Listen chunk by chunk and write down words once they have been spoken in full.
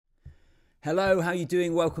Hello, how you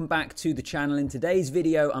doing? Welcome back to the channel. In today's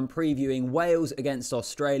video, I'm previewing Wales against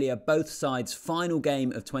Australia, both sides' final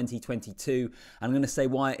game of 2022. I'm going to say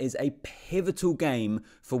why it is a pivotal game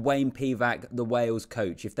for Wayne Pivac, the Wales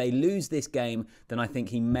coach. If they lose this game, then I think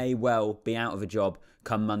he may well be out of a job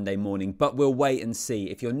come Monday morning, but we'll wait and see.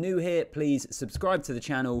 If you're new here, please subscribe to the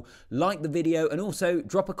channel, like the video, and also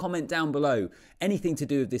drop a comment down below. Anything to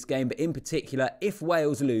do with this game, but in particular, if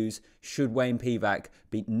Wales lose, should Wayne Pivac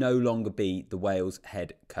no longer be the Wales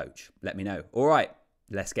head coach? Let me know. All right,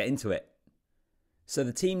 let's get into it. So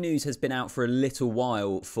the team news has been out for a little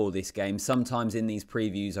while for this game. Sometimes in these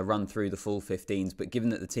previews I run through the full 15s, but given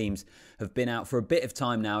that the teams have been out for a bit of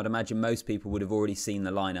time now, I'd imagine most people would have already seen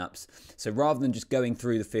the lineups. So rather than just going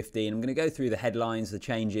through the 15, I'm going to go through the headlines, the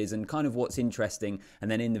changes, and kind of what's interesting. And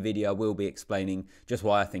then in the video I will be explaining just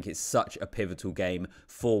why I think it's such a pivotal game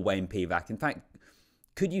for Wayne Pivac. In fact,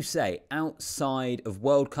 could you say outside of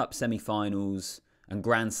World Cup semi-finals and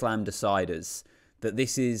Grand Slam deciders, that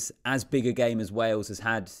this is as big a game as Wales has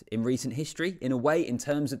had in recent history, in a way, in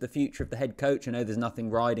terms of the future of the head coach? I know there's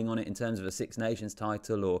nothing riding on it in terms of a Six Nations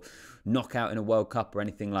title or knockout in a World Cup or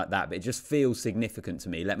anything like that, but it just feels significant to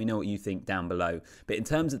me. Let me know what you think down below. But in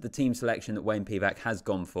terms of the team selection that Wayne Pivac has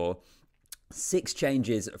gone for, 6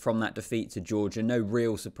 changes from that defeat to Georgia. No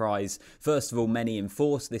real surprise. First of all, many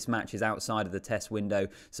enforced. This match is outside of the test window,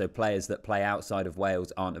 so players that play outside of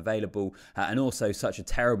Wales aren't available. And also such a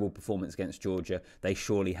terrible performance against Georgia, they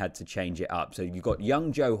surely had to change it up. So you've got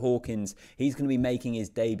young Joe Hawkins. He's going to be making his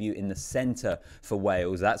debut in the centre for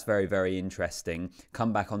Wales. That's very, very interesting.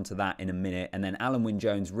 Come back onto that in a minute. And then Alan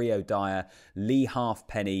Wynne-Jones, Rio Dyer, Lee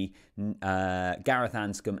Halfpenny, Gareth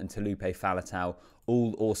Anscombe and Talupe Faletau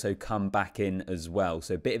all also come back in as well.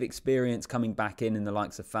 So a bit of experience coming back in the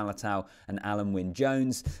likes of Faletau and Alan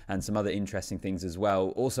Wynne-Jones, and some other interesting things as well.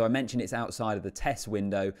 Also, I mentioned it's outside of the test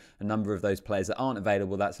window. A number of those players that aren't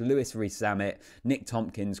available, that's Lewis Rees-Zammit, Nick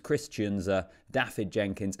Tompkins, Chris Chiunza, Dafydd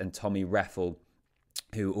Jenkins and Tommy Reffell,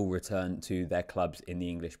 who all return to their clubs in the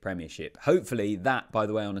English Premiership. Hopefully that, by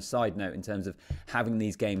the way, on a side note, in terms of having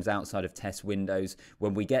these games outside of test windows,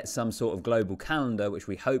 when we get some sort of global calendar, which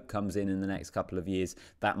we hope comes in the next couple of years,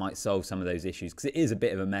 that might solve some of those issues, because it is a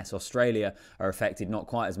bit of a mess. Australia are affected not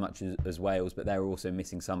quite as much as Wales, but they're also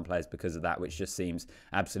missing some players because of that, which just seems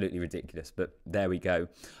absolutely ridiculous. But there we go.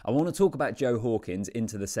 I want to talk about Joe Hawkins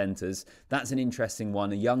into the centres. That's an interesting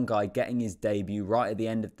one. A young guy getting his debut right at the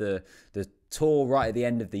end of the tour, right at the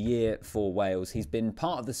end of the year for Wales. He's been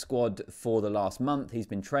part of the squad for the last month. He's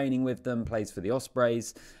been training with them, plays for the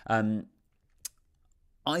Ospreys.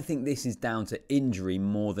 I think this is down to injury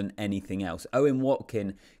more than anything else. Owen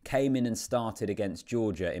Watkin came in and started against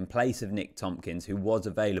Georgia in place of Nick Tompkins, who was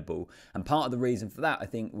available. And part of the reason for that, I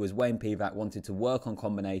think, was Wayne Pivac wanted to work on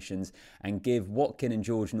combinations and give Watkin and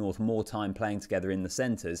George North more time playing together in the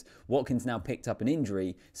centres. Watkins now picked up an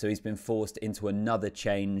injury, so he's been forced into another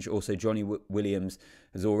change. Also, Johnny Williams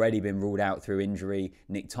has already been ruled out through injury.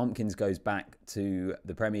 Nick Tompkins goes back to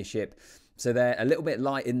the Premiership. So they're a little bit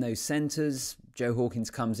light in those centres. Joe Hawkins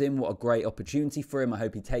comes in. What a great opportunity for him. I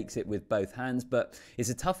hope he takes it with both hands. But it's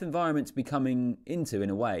a tough environment to be coming into in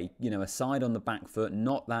a way. You know, a side on the back foot,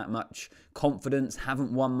 not that much confidence,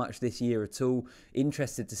 haven't won much this year at all.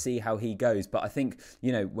 Interested to see how he goes. But I think,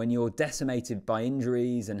 you know, when you're decimated by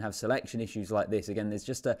injuries and have selection issues like this, again, there's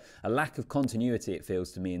just a lack of continuity, it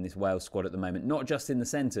feels to me, in this Wales squad at the moment. Not just in the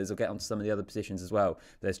centres. I'll get onto some of the other positions as well.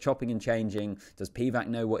 There's chopping and changing. Does Pivac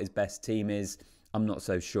know what his best team is? I'm not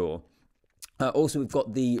so sure. Also, we've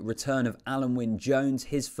got the return of Alan Wynne-Jones,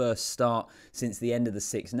 his first start since the end of the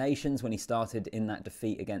Six Nations when he started in that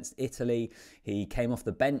defeat against Italy. He came off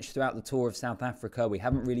the bench throughout the tour of South Africa. We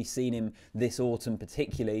haven't really seen him this autumn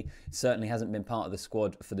particularly. Certainly hasn't been part of the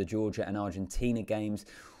squad for the Georgia and Argentina games.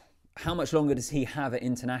 How much longer does he have at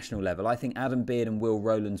international level? I think Adam Beard and Will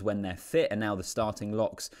Rowlands, when they're fit, are now the starting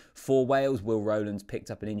locks for Wales. Will Rowlands picked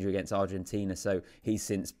up an injury against Argentina, so he's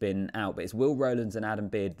since been out. But it's Will Rowlands and Adam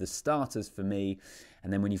Beard, the starters for me.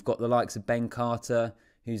 And then when you've got the likes of Ben Carter,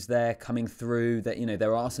 who's there coming through, that, you know,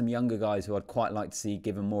 there are some younger guys who I'd quite like to see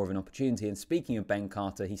given more of an opportunity. And speaking of Ben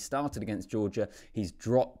Carter, he started against Georgia. He's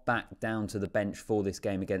dropped back down to the bench for this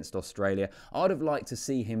game against Australia. I'd have liked to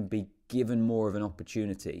see him be given more of an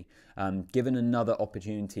opportunity, given another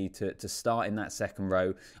opportunity to start in that second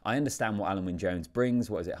row. I understand what Alan Wynne-Jones brings.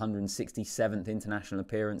 What is it, 167th international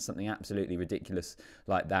appearance, something absolutely ridiculous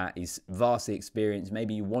like that. He's vastly experienced.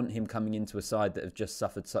 Maybe you want him coming into a side that have just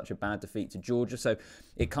suffered such a bad defeat to Georgia. So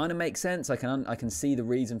it kind of makes sense. I can see the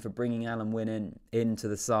reason for bringing Alan Wynne into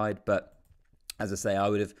the side, but as I say, I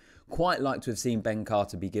would have quite like to have seen Ben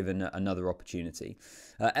Carter be given another opportunity.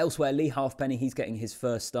 Elsewhere, Lee Halfpenny, he's getting his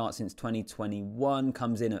first start since 2021,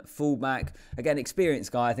 comes in at fullback. Again,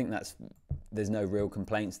 experienced guy. I think there's no real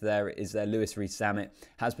complaints there. Is there? Lewis Rees-Zammit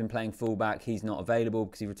has been playing fullback. He's not available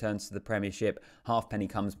because he returns to the Premiership. Halfpenny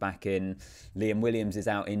comes back in. Liam Williams is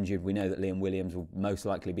out injured. We know that Liam Williams will most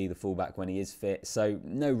likely be the fullback when he is fit. So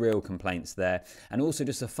no real complaints there. And also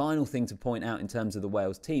just a final thing to point out in terms of the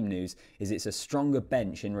Wales team news is it's a stronger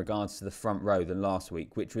bench in regards to the front row than last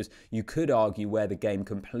week, which was, you could argue, where the game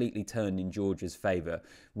completely turned in Georgia's favour.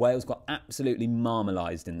 Wales got absolutely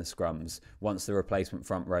marmalised in the scrums once the replacement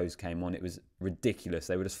front rows came on. It was ridiculous.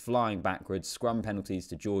 They were just flying backwards. Scrum penalties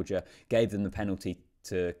to Georgia, gave them the penalty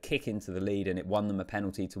to kick into the lead, and it won them a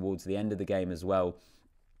penalty towards the end of the game as well,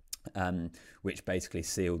 which basically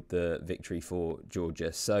sealed the victory for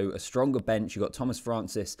Georgia. So a stronger bench. You've got Thomas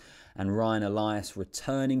Francis and Ryan Elias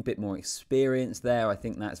returning, a bit more experience there. I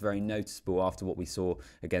think that's very noticeable after what we saw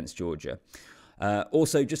against Georgia.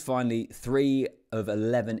 Also, just finally, 3 of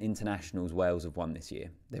 11 internationals Wales have won this year.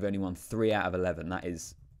 They've only won 3 out of 11. That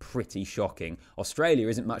is pretty shocking. Australia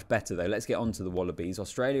isn't much better though. Let's get on to the Wallabies.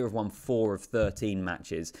 Australia have won 4 of 13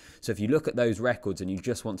 matches. So if you look at those records and you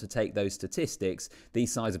just want to take those statistics,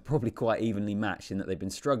 these sides are probably quite evenly matched in that they've been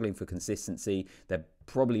struggling for consistency. They're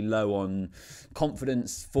probably low on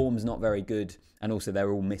confidence. Form's not very good. And also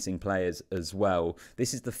they're all missing players as well.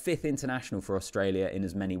 This is the 5th international for Australia in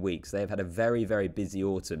as many weeks. They've had a very, very busy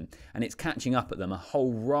autumn, and it's catching up at them. A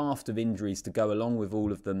whole raft of injuries to go along with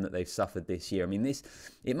all of them that they've suffered this year. I mean,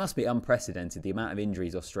 it must be unprecedented, the amount of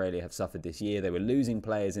injuries Australia have suffered this year. They were losing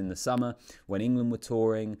players in the summer when England were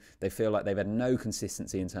touring. They feel like they've had no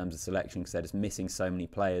consistency in terms of selection because they're just missing so many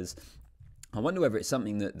players. I wonder whether it's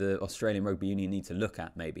something that the Australian Rugby Union need to look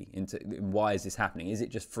at, maybe, into why is this happening? Is it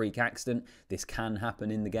just freak accident? This can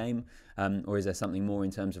happen in the game? Or is there something more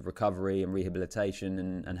in terms of recovery and rehabilitation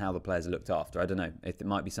and how the players are looked after? I don't know. It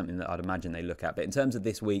might be something that I'd imagine they look at. But in terms of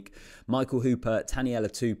this week, Michael Hooper,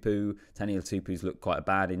 Taniela Tupu's looked quite a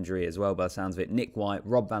bad injury as well by the sounds of it. Nick White,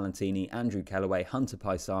 Rob Valentini, Andrew Kellaway, Hunter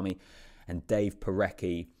Paisami and Dave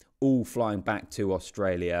Parecki, all flying back to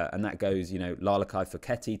Australia. And that goes, Lalakai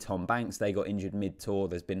Foketi, Tom Banks, they got injured mid-tour.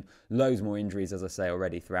 There's been loads more injuries, as I say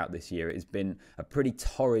already, throughout this year. It's been a pretty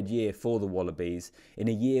torrid year for the Wallabies, in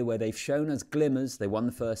a year where they've shown us glimmers. They won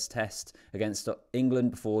the first test against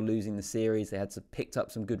England before losing the series. They had picked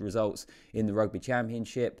up some good results in the Rugby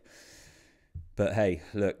Championship. But hey,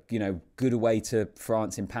 look, good away to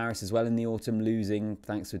France in Paris as well in the autumn, losing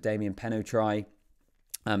thanks to a Damien Penaud try.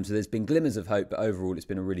 So there's been glimmers of hope, but overall it's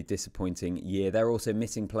been a really disappointing year. They're also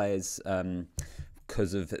missing players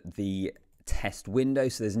because of the test window.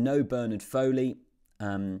 So there's no Bernard Foley,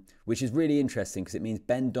 which is really interesting because it means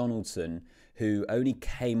Ben Donaldson, who only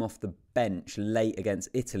came off the bench late against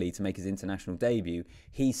Italy to make his international debut,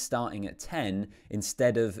 he's starting at 10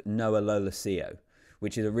 instead of Noah Lolesio,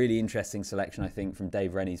 which is a really interesting selection, I think, from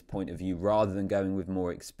Dave Rennie's point of view, rather than going with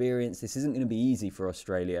more experience. This isn't going to be easy for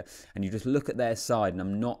Australia. And you just look at their side, and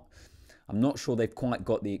I'm not sure they've quite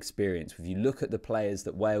got the experience. If you look at the players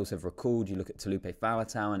that Wales have recalled, you look at Talupe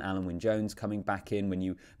Faletau and Alan Wynne-Jones coming back in, when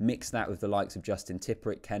you mix that with the likes of Justin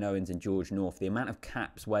Tipuric, Ken Owens and George North, the amount of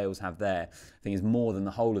caps Wales have there, I think, is more than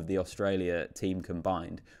the whole of the Australia team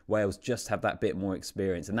combined. Wales just have that bit more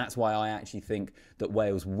experience, and that's why I actually think that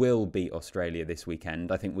Wales will beat Australia this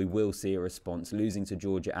weekend. I think we will see a response. Losing to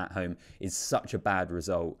Georgia at home is such a bad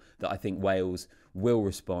result that I think Wales will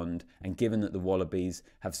respond, and given that the Wallabies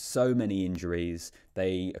have so many injuries,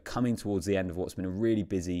 they are coming towards the end of what's been a really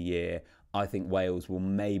busy year, I think Wales will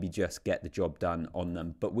maybe just get the job done on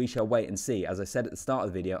them. But we shall wait and see. As I said at the start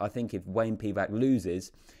of the video, I think if Wayne Pivac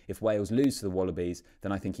loses, if Wales lose to the Wallabies,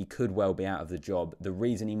 then I think he could well be out of the job. The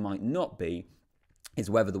reason he might not be is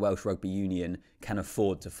whether the Welsh Rugby Union can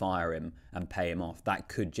afford to fire him and pay him off. That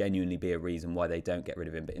could genuinely be a reason why they don't get rid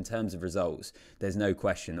of him. But in terms of results, there's no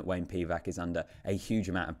question that Wayne Pivac is under a huge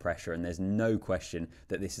amount of pressure, and there's no question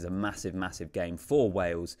that this is a massive, massive game for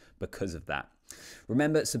Wales because of that.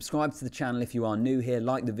 Remember, subscribe to the channel if you are new here,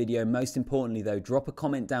 like the video. Most importantly though, drop a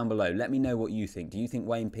comment down below. Let me know what you think. Do you think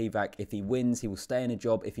Wayne Pivac, if he wins, he will stay in a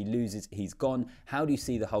job? If he loses, he's gone? How do you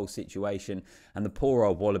see the whole situation? And the poor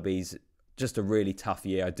old Wallabies, just a really tough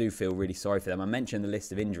year. I do feel really sorry for them. I mentioned the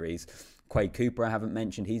list of injuries. Quade Cooper I haven't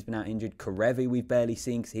mentioned, he's been out injured. Karevi we've barely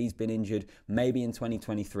seen because he's been injured. Maybe in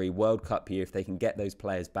 2023 World Cup year, if they can get those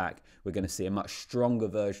players back, we're going to see a much stronger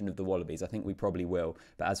version of the Wallabies. I think we probably will.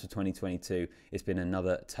 But as for 2022, it's been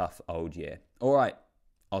another tough old year. All right,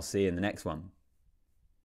 I'll see you in the next one.